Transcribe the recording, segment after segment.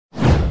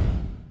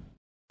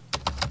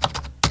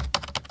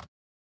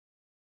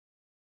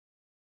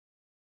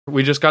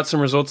We just got some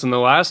results in the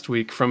last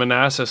week from a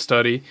NASA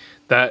study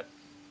that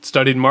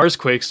studied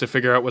Marsquakes to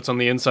figure out what's on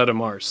the inside of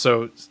Mars.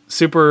 So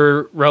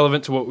super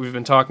relevant to what we've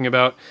been talking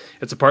about.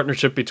 It's a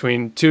partnership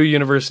between two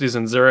universities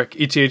in Zurich,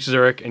 ETH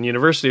Zurich and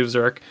University of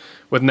Zurich,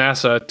 with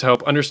NASA to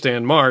help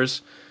understand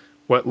Mars,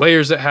 what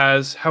layers it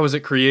has, how was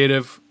it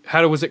creative,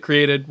 how was it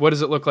created, what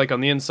does it look like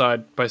on the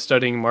inside by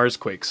studying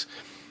Marsquakes.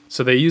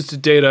 So they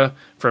used data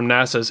from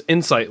NASA's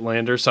InSight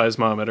lander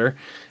seismometer,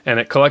 and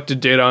it collected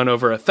data on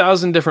over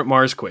 1,000 different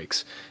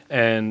Marsquakes.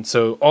 And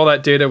so all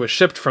that data was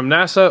shipped from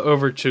NASA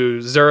over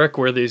to Zurich,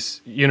 where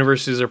these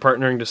universities are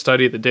partnering to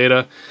study the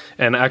data.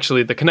 And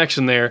actually the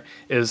connection there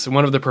is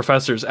one of the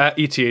professors at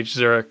ETH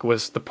Zurich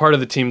was the part of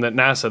the team that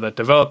NASA that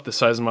developed the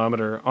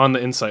seismometer on the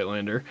InSight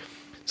lander.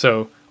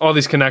 So all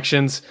these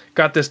connections,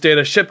 got this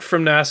data shipped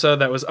from NASA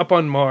that was up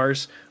on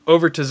Mars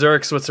over to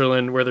Zurich,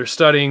 Switzerland, where they're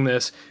studying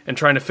this and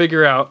trying to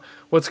figure out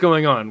what's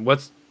going on.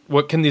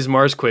 What can these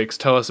Marsquakes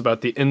tell us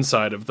about the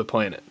inside of the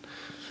planet?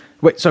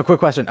 Wait, so quick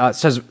question.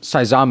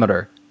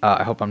 Seismometer,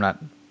 I hope I'm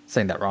not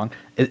saying that wrong.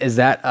 Is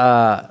that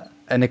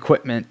an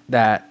equipment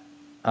that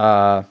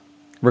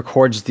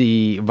records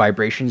the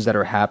vibrations that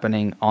are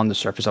happening on the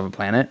surface of a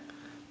planet?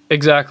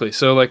 Exactly.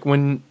 So like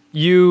when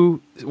you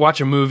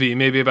watch a movie,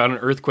 maybe about an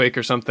earthquake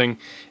or something,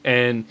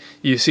 and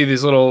you see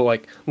these little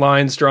like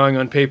lines drawing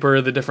on paper,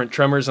 the different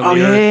tremors on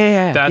the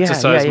earth, that's a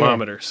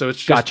seismometer. So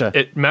it's just,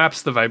 it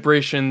maps the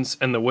vibrations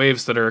and the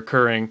waves that are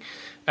occurring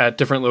at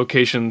different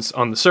locations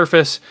on the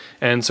surface.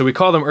 And so we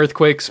call them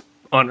earthquakes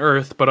on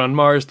Earth, but on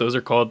Mars, those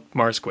are called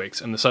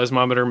Marsquakes, and the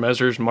seismometer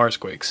measures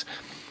Marsquakes.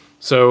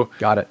 So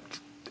got it.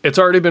 It's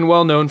already been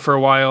well known for a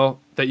while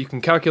that you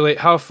can calculate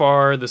how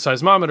far the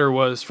seismometer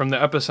was from the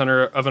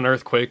epicenter of an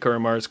earthquake or a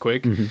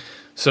Marsquake. Mm-hmm.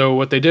 So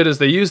what they did is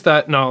they used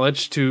that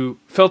knowledge to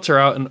filter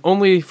out, and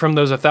only from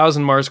those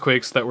 1,000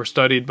 Marsquakes that were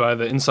studied by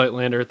the InSight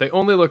lander, they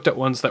only looked at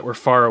ones that were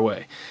far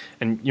away.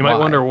 And you might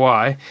wonder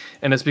why.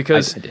 And it's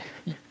because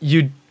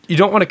you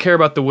don't want to care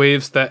about the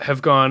waves that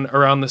have gone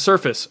around the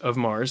surface of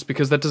Mars,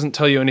 because that doesn't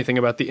tell you anything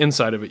about the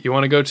inside of it. You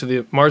want to go to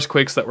the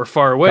Marsquakes that were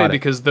far away,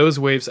 because those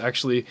waves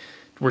actually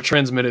were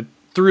transmitted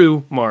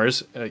through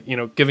Mars,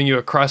 giving you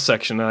a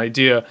cross-section, an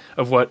idea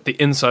of what the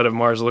inside of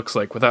Mars looks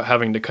like without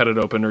having to cut it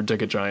open or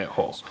dig a giant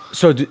hole.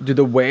 So do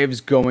the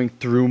waves going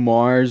through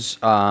Mars,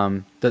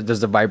 does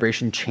the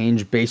vibration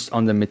change based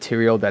on the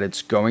material that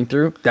it's going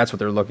through? That's what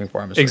they're looking for,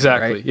 I'm assuming,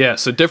 exactly, right? Yeah.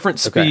 So different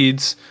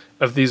speeds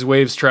of these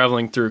waves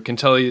traveling through can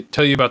tell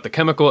you about the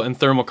chemical and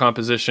thermal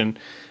composition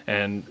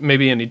and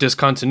maybe any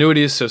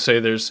discontinuities. So say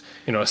there's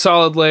a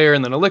solid layer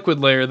and then a liquid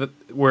layer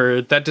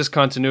where that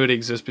discontinuity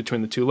exists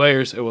between the two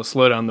layers, it will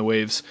slow down the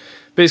waves.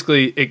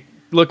 Basically,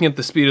 looking at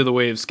the speed of the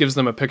waves gives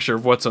them a picture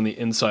of what's on the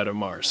inside of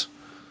Mars.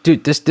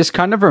 Dude, this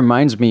kind of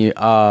reminds me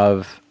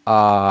of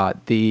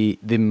the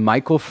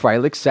Michael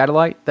Freilich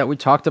satellite that we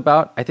talked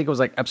about. I think it was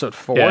like episode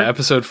 4. Yeah,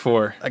 episode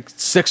 4. Like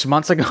 6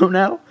 months ago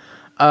now.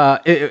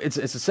 It's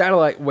a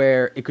satellite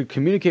where it could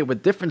communicate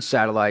with different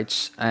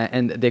satellites,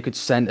 and they could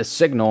send a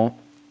signal,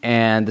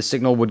 and the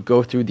signal would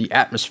go through the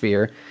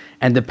atmosphere,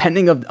 and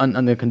depending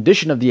on the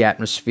condition of the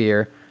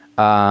atmosphere,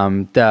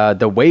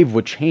 the wave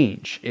would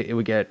change. It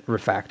would get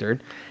refactored,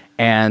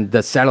 and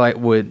the satellite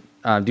would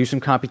do some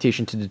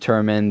computation to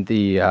determine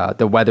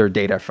the weather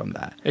data from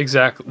that.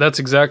 Exactly. That's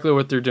exactly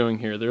what they're doing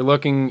here. They're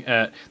looking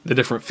at the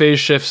different phase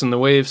shifts in the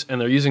waves, and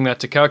they're using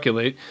that to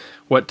calculate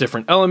what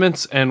different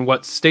elements and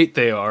what state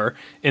they are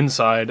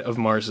inside of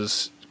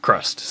Mars's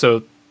crust.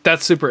 So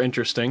that's super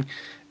interesting.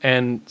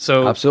 And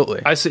so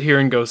absolutely, I sit here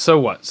and go, so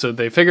what? So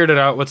they figured it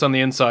out, what's on the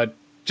inside,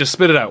 just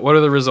spit it out. What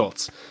are the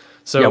results?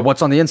 So yeah,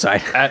 what's on the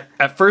inside?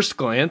 at first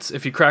glance,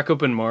 if you crack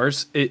open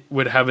Mars, it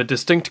would have a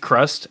distinct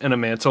crust and a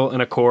mantle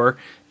and a core,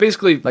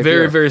 basically like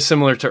very, very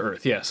similar to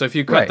Earth. Yeah. So if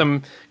you cut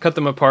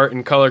them apart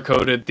and color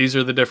coded, these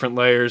are the different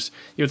layers,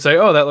 you would say,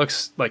 oh, that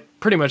looks like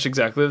pretty much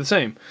exactly the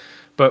same.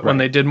 But when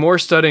they did more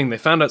studying, they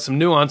found out some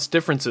nuanced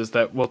differences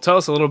that will tell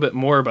us a little bit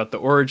more about the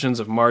origins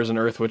of Mars and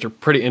Earth, which are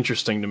pretty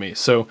interesting to me.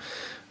 So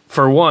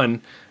for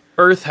one,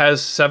 Earth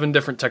has 7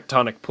 different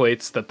tectonic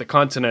plates that the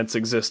continents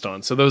exist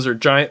on. So those are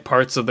giant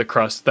parts of the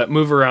crust that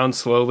move around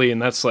slowly,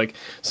 and that's like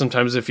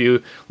sometimes if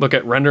you look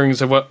at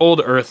renderings of what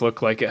old Earth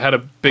looked like, it had a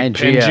big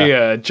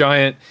Pangea, a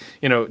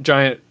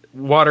giant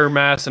water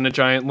mass and a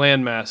giant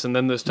land mass, and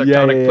then those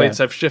tectonic plates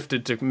have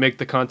shifted to make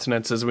the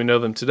continents as we know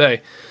them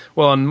today.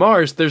 Well, on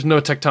Mars, there's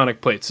no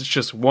tectonic plates. It's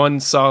just one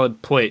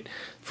solid plate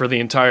for the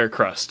entire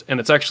crust, and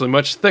it's actually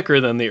much thicker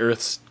than the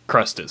Earth's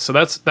crust is. So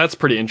that's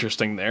pretty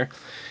interesting there.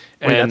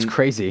 Wait, that's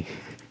crazy.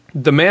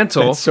 The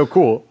mantle, that's so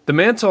cool. The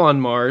mantle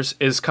on Mars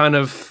is kind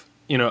of,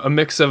 a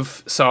mix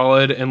of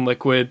solid and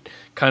liquid,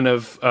 kind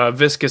of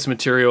viscous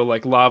material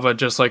like lava,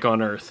 just like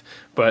on Earth.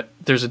 But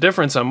there's a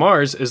difference on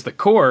Mars is the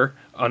core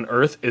on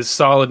Earth is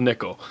solid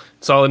nickel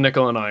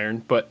and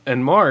iron. But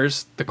in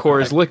Mars, the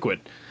core is liquid.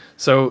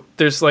 So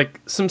there's like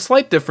some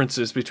slight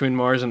differences between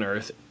Mars and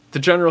Earth. The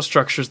general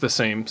structure is the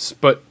same,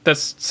 but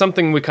that's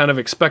something we kind of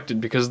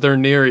expected because they're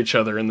near each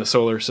other in the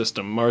solar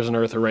system. Mars and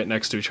Earth are right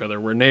next to each other.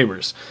 We're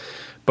neighbors.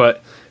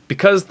 But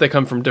because they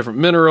come from different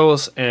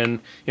minerals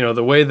and,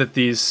 the way that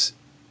these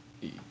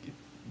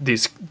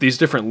these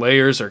different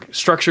layers are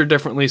structured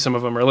differently. Some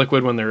of them are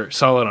liquid when they're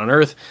solid on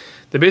Earth.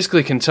 They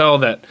basically can tell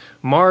that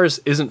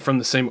Mars isn't from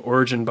the same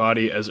origin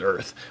body as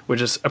Earth,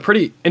 which is a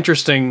pretty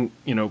interesting,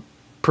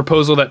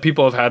 proposal that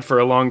people have had for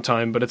a long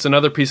time. But it's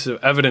another piece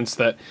of evidence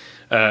that,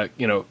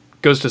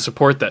 goes to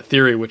support that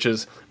theory, which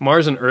is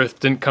Mars and Earth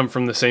didn't come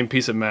from the same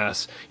piece of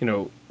mass,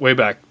 way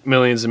back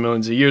millions and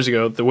millions of years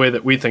ago, the way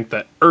that we think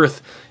that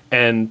Earth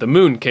and the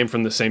moon came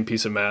from the same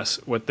piece of mass,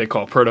 what they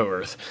call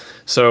proto-Earth.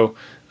 So,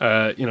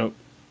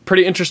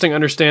 pretty interesting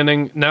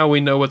understanding. Now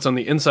we know what's on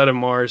the inside of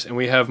Mars, and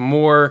we have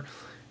more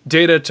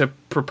data to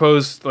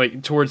propose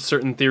towards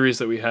certain theories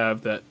that we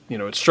have that,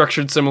 it's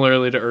structured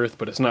similarly to Earth,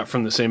 but it's not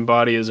from the same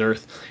body as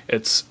Earth.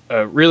 It's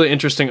a really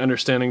interesting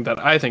understanding that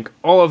I think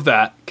all of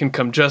that can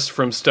come just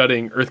from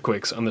studying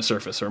earthquakes on the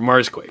surface, or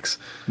Marsquakes.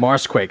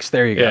 Marsquakes,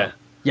 there you go.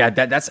 Yeah,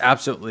 that's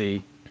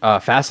absolutely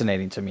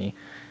fascinating to me.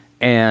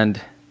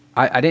 And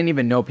I didn't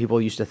even know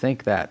people used to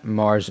think that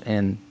Mars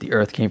and the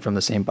Earth came from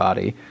the same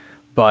body.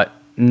 But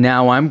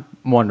now I'm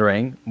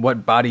wondering,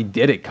 what body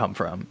did it come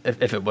from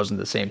if it wasn't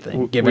the same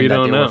thing, given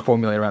that they were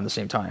formulated around the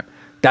same time?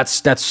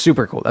 That's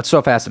super cool. That's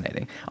so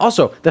fascinating.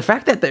 Also, the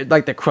fact that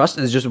the crust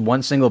is just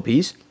one single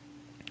piece,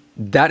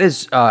 that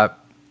is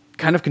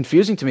kind of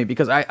confusing to me,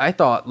 because I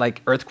thought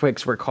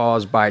earthquakes were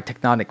caused by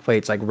tectonic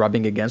plates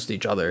rubbing against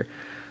each other.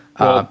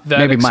 Well, that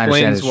maybe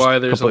explains why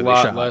there's a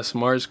lot less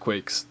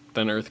Marsquakes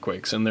than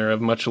earthquakes, and they're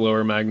of much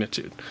lower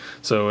magnitude.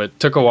 So it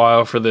took a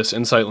while for this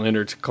InSight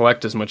lander to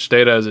collect as much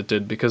data as it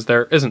did, because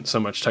there isn't so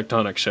much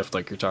tectonic shift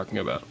like you're talking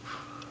about.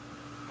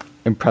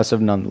 Impressive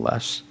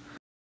nonetheless.